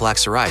severe plaque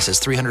psoriasis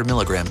 300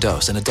 milligram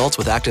dose and adults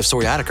with active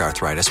psoriatic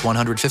arthritis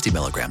 150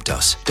 milligram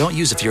dose. Don't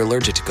use if you're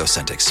allergic to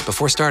Cosentyx.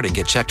 Before starting,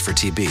 get checked for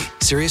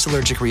TB. Serious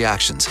allergic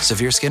reactions,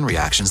 severe skin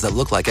reactions that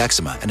look like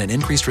eczema, and an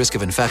increased risk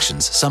of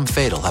infections, some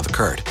fatal, have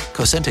occurred.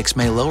 Cosentyx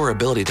may lower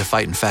ability to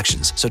fight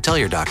infections, so tell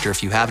your doctor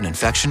if you have an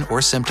infection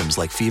or symptoms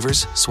like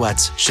fevers,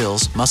 sweats,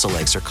 chills, muscle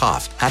aches, or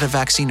cough, had a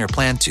vaccine or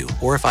plan to,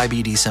 or if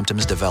IBD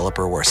symptoms develop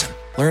or worsen.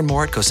 Learn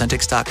more at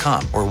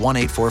Cosentyx.com or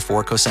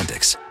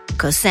 1-844-COSENTYX.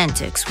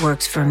 Cosentyx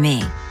works for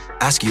me.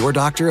 Ask your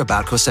doctor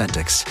about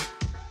Cosentyx.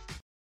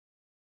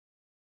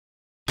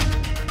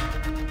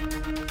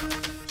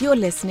 You're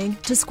listening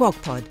to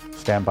Squawk Pod.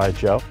 Stand by,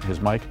 Joe.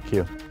 Here's Mike.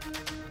 Q.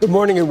 Good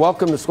morning and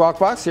welcome to Squawk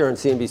Box here on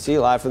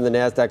CNBC, live from the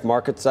NASDAQ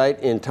market site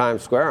in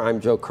Times Square.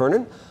 I'm Joe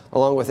Kernan,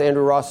 along with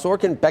Andrew Ross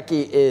Sorkin.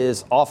 Becky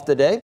is off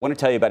today. I want to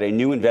tell you about a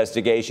new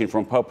investigation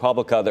from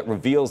ProPublica that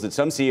reveals that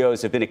some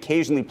CEOs have been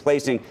occasionally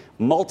placing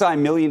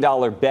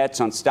multi-million-dollar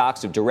bets on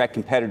stocks of direct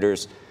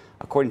competitors,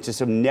 according to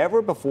some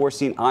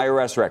never-before-seen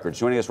IRS records.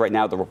 Joining us right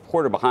now, the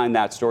reporter behind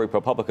that story,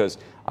 ProPublica's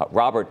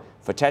Robert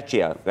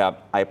Faturecci.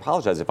 I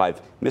apologize if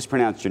I've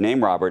mispronounced your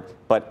name, Robert,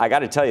 but I got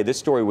to tell you, this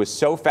story was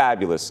so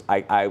fabulous.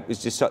 I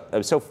was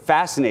so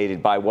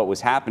fascinated by what was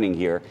happening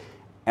here.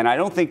 And I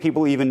don't think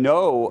people even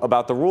know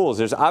about the rules.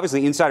 There's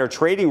obviously insider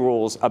trading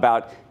rules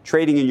about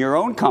trading in your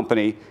own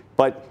company,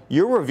 but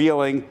you're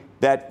revealing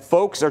that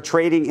folks are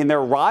trading in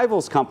their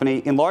rival's company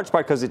in large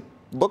part because it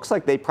looks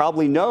like they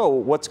probably know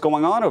what's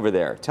going on over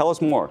there. Tell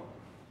us more.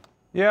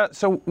 Yeah,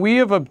 so we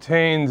have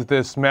obtained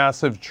this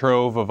massive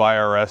trove of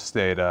IRS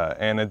data.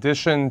 In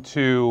addition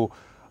to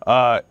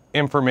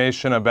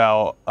information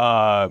about,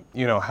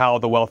 how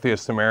the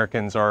wealthiest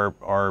Americans are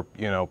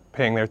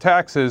paying their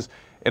taxes,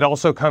 it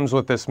also comes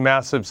with this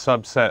massive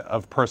subset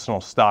of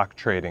personal stock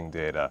trading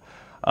data.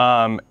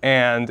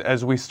 And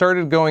as we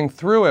started going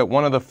through it,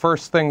 one of the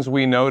first things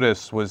we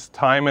noticed was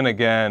time and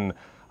again,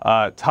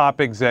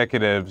 top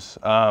executives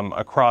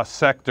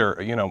across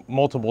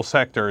multiple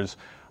sectors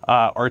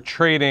are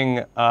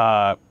trading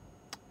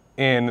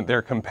in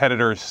their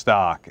competitors'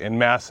 stock in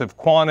massive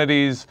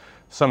quantities,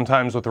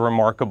 sometimes with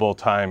remarkable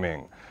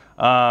timing.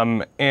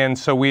 And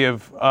so we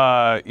have,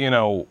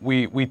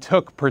 we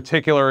took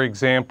particular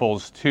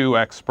examples to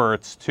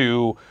experts,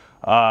 to,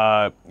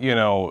 former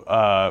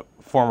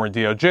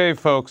DOJ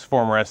folks,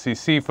 former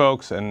SEC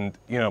folks, and,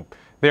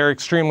 they're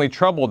extremely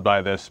troubled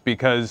by this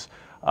because,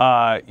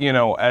 as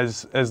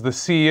the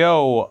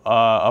CEO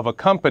of a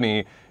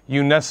company,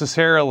 you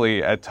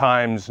necessarily at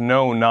times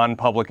know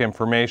non-public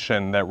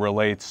information that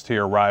relates to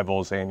your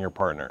rivals and your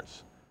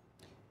partners.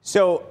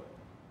 So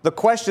the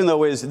question,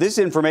 though, is this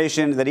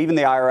information that even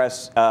the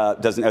IRS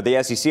doesn't, or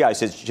the SEC, I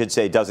should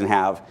say, doesn't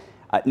have.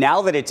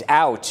 Now that it's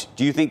out,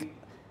 do you think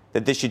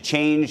that this should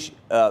change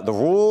the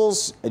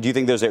rules? Do you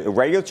think there's a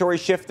regulatory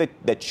shift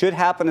that should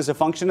happen as a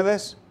function of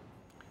this?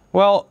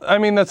 Well, I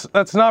mean,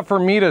 that's not for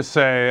me to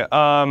say.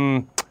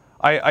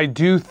 I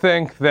do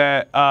think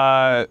that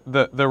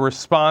the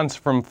response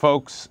from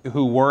folks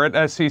who were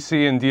at SEC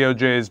and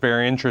DOJ is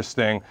very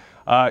interesting.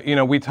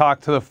 We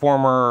talked to the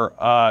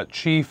former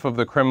chief of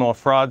the criminal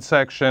fraud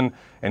section,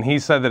 and he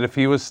said that if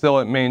he was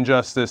still at Main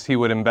Justice, he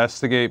would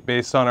investigate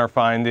based on our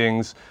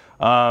findings.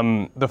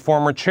 The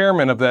former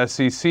chairman of the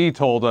SEC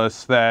told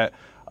us that,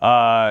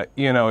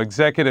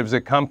 executives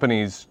at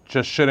companies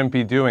just shouldn't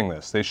be doing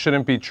this. They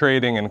shouldn't be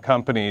trading in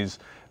companies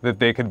that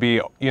they could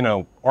be,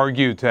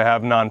 argued to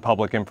have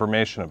non-public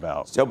information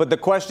about. So, but the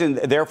question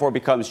therefore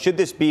becomes, should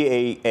this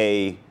be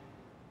a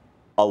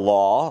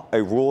law,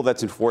 a rule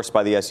that's enforced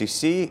by the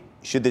SEC?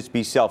 Should this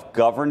be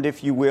self-governed,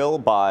 if you will,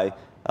 by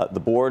the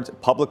boards,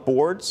 public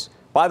boards?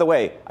 By the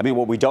way, I mean,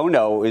 what we don't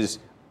know is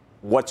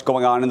what's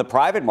going on in the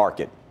private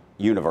market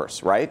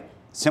universe, right?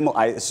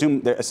 I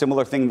assume a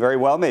similar thing very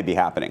well may be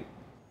happening.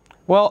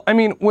 Well, I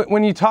mean,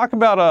 when you talk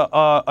about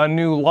a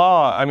new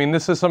law, I mean,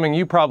 this is something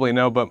you probably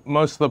know, but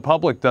most of the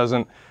public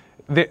doesn't.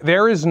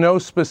 There is no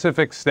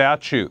specific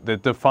statute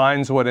that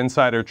defines what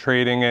insider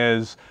trading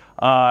is.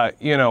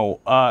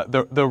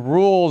 The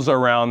rules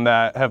around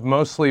that have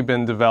mostly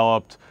been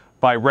developed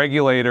by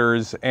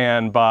regulators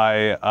and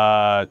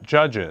by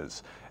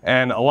judges.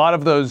 And a lot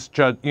of those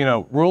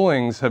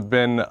rulings have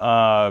been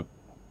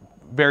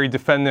very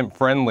defendant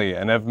friendly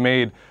and have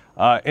made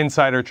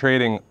insider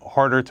trading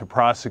harder to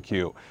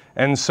prosecute.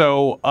 And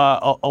so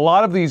a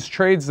lot of these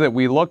trades that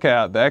we look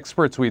at, the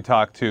experts we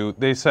talked to,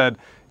 they said,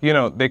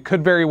 they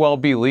could very well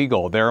be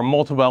legal. There are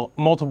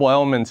multiple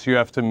elements you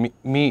have to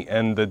meet,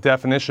 and the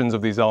definitions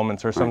of these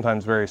elements are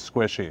sometimes very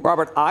squishy.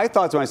 Robert, I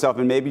thought to myself,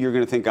 and maybe you're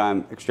going to think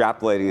I'm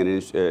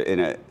extrapolating in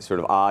a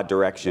sort of odd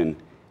direction,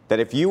 that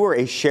if you were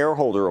a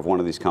shareholder of one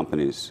of these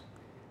companies,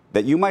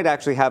 that you might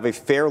actually have a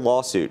fair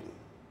lawsuit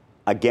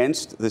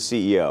against the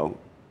CEO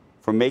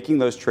for making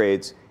those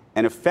trades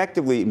and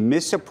effectively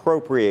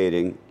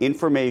misappropriating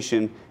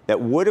information that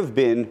would have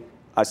been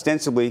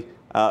ostensibly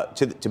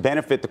to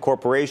benefit the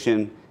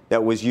corporation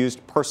that was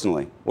used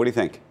personally. What do you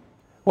think?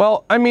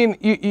 Well, I mean,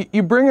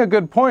 you bring up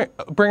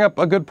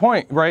a good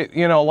point, right?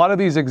 A lot of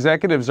these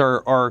executives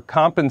are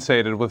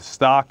compensated with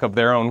stock of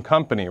their own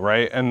company,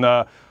 right? And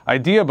the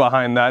idea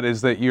behind that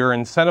is that you're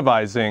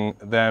incentivizing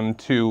them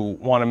to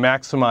want to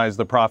maximize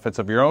the profits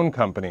of your own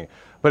company.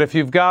 But if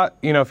you've got,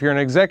 if you're an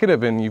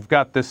executive and you've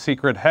got this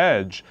secret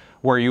hedge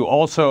where you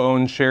also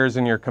own shares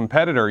in your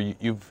competitor,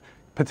 you've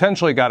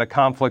potentially got a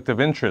conflict of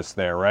interest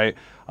there, right?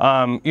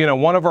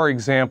 One of our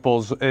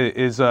examples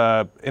was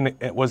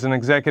an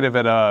executive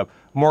at a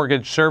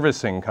mortgage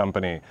servicing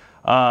company.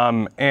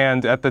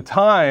 And at the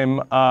time,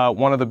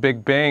 one of the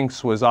big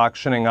banks was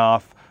auctioning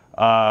off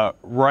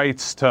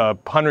rights to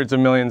hundreds of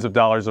millions of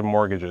dollars of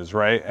mortgages,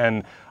 right?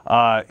 And,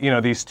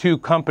 these two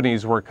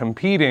companies were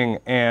competing,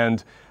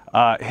 and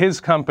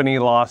his company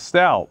lost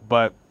out.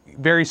 But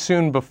very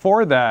soon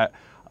before that,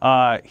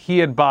 he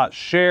had bought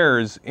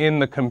shares in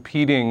the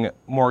competing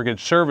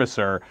mortgage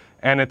servicer,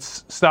 and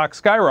its stock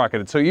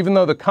skyrocketed. So even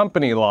though the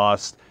company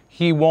lost,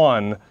 he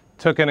won,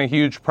 took in a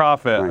huge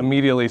profit,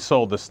 immediately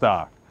sold the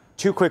stock.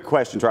 Two quick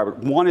questions, Robert.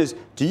 One is,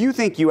 do you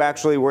think you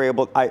actually were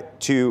able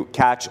to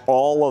catch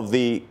all of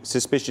the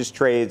suspicious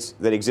trades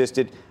that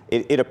existed?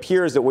 It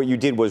appears that what you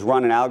did was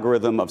run an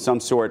algorithm of some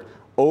sort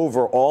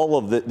over all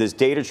of this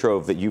data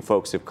trove that you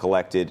folks have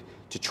collected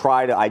to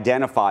try to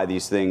identify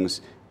these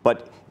things.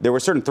 But there were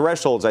certain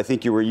thresholds I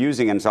think you were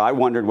using, and so I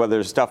wondered whether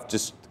there's stuff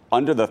just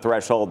under the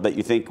threshold that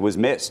you think was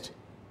missed.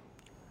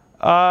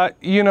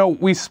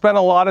 We spent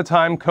a lot of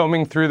time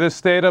combing through this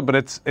data, but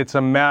it's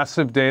a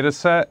massive data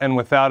set, and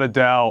without a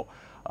doubt,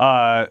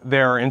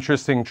 there are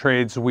interesting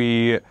trades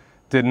we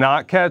did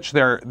not catch.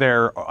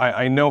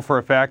 I know for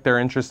a fact there are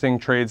interesting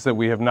trades that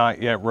we have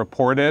not yet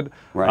reported.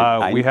 Right.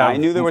 I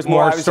knew there was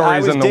more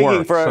stories in the works. I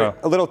was digging for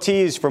a little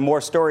tease for more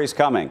stories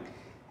coming.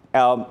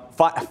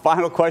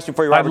 Final question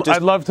for you, Robert.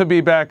 I'd love to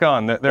be back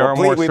on. There are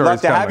more stories We'd love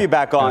to coming. have you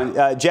back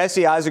on.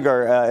 Jesse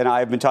Eisinger and I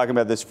have been talking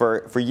about this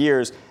for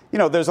years.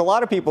 There's a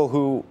lot of people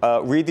who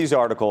read these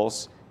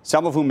articles,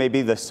 some of whom may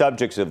be the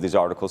subjects of these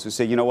articles, who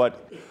say, you know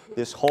what,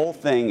 this whole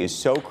thing is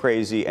so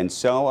crazy and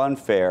so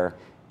unfair.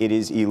 It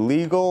is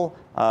illegal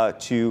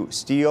to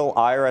steal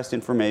IRS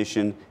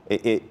information,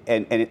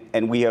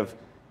 and we have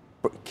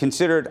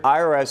considered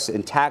IRS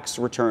and tax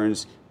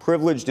returns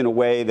privileged in a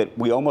way that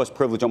we almost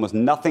privilege almost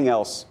nothing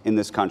else in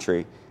this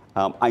country.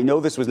 I know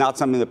this was not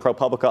something that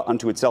ProPublica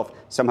unto itself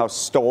somehow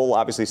stole.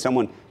 Obviously,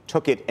 someone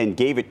took it and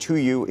gave it to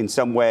you in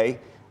some way.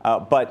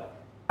 But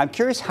I'm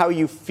curious how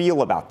you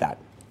feel about that.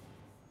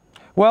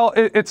 Well,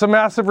 it's a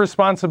massive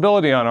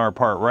responsibility on our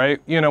part, right?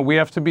 We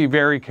have to be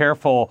very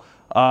careful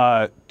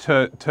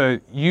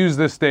to use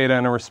this data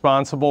in a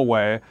responsible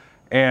way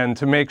and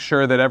to make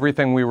sure that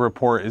everything we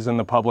report is in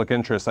the public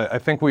interest. I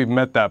think we've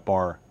met that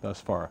bar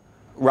thus far.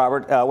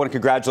 Robert, I want to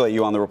congratulate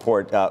you on the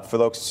report.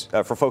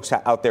 For folks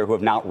out there who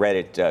have not read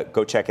it,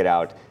 go check it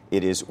out.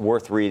 It is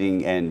worth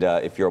reading, and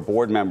if you're a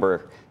board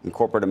member in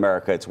corporate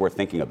America, it's worth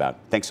thinking about.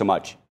 Thanks so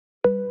much.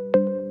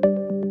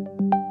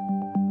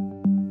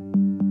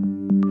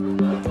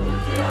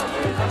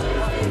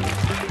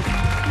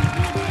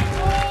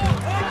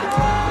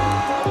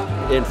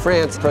 In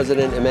France,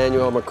 President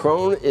Emmanuel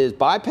Macron is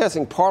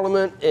bypassing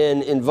Parliament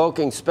and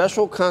invoking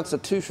special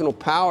constitutional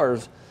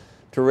powers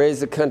to raise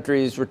the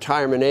country's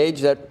retirement age.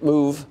 That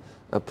move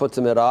puts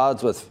him at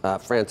odds with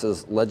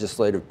France's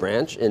legislative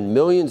branch and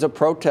millions of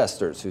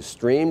protesters who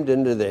streamed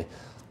into the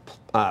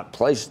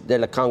Place de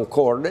la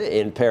Concorde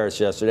in Paris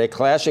yesterday,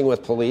 clashing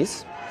with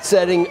police,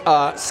 setting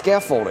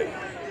scaffolding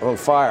on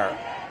fire.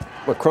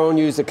 Macron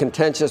used a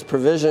contentious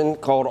provision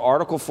called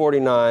Article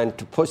 49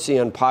 to push the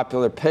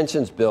unpopular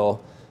pensions bill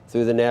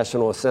through the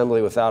National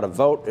Assembly without a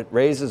vote. It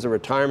raises the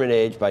retirement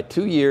age by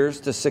 2 years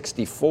to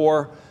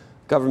 64.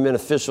 Government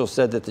officials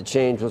said that the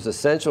change was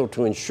essential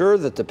to ensure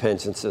that the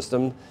pension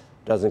system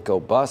doesn't go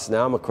bust.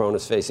 Now Macron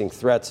is facing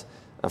threats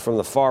from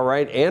the far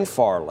right and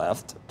far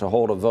left to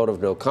hold a vote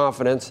of no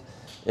confidence.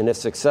 And if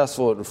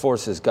successful, it would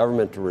force his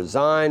government to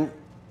resign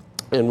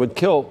and would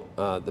kill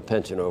the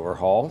pension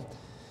overhaul.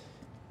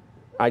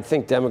 I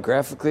think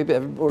demographically,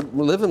 we're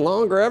living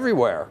longer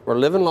everywhere. We're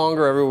living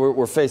longer everywhere.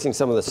 We're facing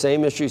some of the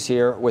same issues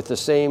here with the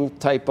same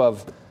type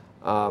of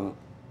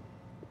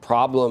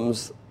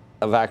problems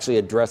of actually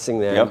addressing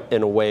them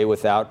in a way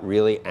without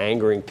really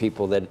angering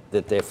people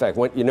that they affect.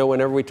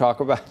 Whenever we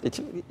talk about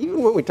it,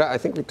 even when we talk, I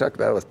think we talked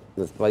about it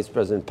with Vice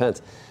President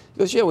Pence. He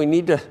goes, we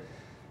need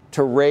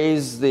to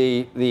raise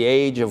the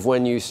age of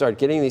when you start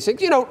getting these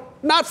things.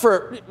 Not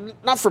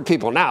for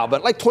people now,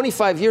 but like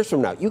 25 years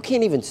from now, you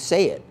can't even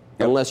say it.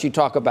 Unless you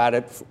talk about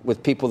it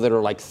with people that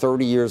are like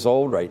 30 years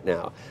old right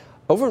now.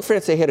 Over in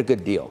France, they had a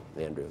good deal,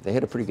 Andrew. They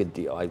had a pretty good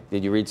deal.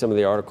 Did you read some of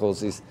the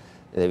articles?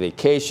 They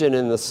vacation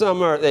in the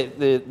summer.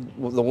 The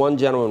one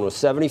gentleman was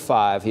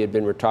 75. He had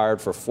been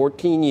retired for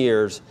 14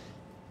 years.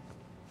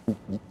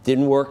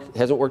 Didn't work,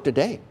 hasn't worked a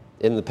day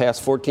in the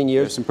past 14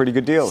 years. There's some pretty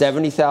good deals.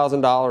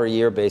 $70,000 a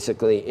year,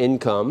 basically,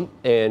 income,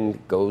 and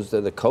goes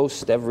to the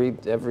coast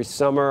every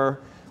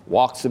summer,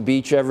 walks the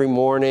beach every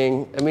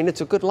morning. I mean,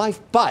 it's a good life,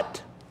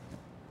 but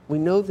we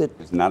know that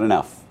it's not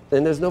enough.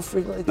 And there's no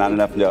free life. Not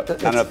enough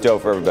dough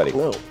for everybody.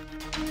 No.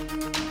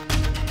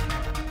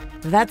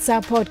 That's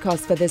our podcast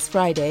for this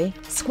Friday.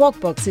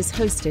 Squawk Box is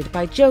hosted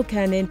by Joe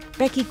Kernan,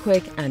 Becky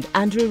Quick, and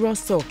Andrew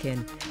Ross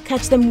Sorkin.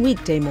 Catch them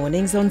weekday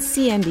mornings on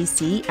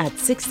CNBC at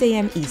 6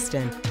 a.m.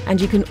 Eastern.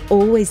 And you can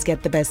always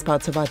get the best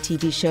parts of our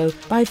TV show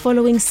by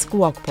following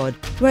Squawk Pod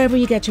wherever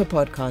you get your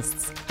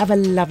podcasts. Have a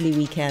lovely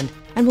weekend,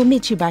 and we'll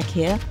meet you back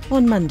here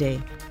on Monday.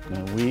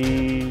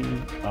 We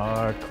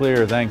are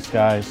clear. Thanks,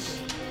 guys.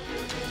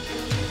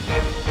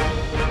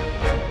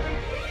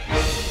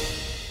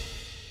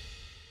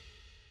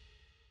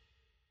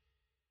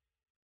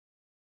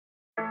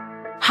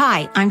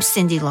 Hi, I'm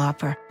Cyndi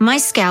Lauper. My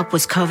scalp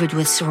was covered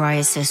with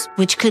psoriasis,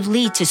 which could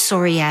lead to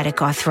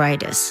psoriatic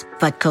arthritis.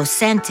 But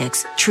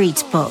Cosentyx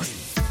treats both.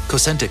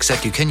 Cosentyx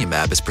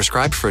secukinumab is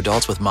prescribed for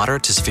adults with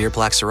moderate to severe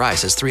plaque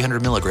psoriasis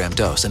 300 milligram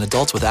dose and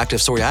adults with active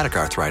psoriatic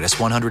arthritis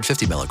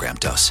 150 milligram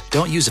dose.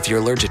 Don't use if you're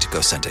allergic to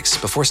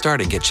Cosentyx. Before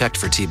starting, get checked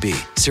for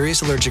TB.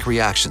 Serious allergic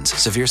reactions,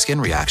 severe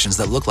skin reactions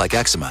that look like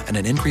eczema, and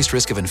an increased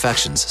risk of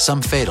infections,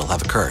 some fatal,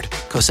 have occurred.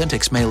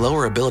 Cosentyx may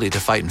lower ability to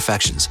fight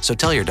infections, so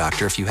tell your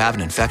doctor if you have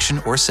an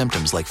infection or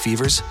symptoms like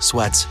fevers,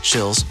 sweats,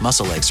 chills,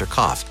 muscle aches, or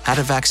cough, had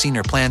a vaccine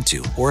or plan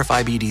to, or if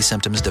IBD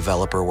symptoms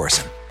develop or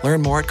worsen.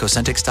 Learn more at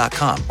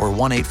Cosentyx.com or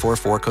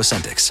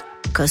 1-844-COSENTYX.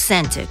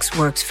 Cosentyx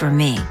works for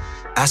me.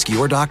 Ask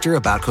your doctor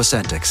about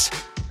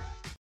Cosentyx.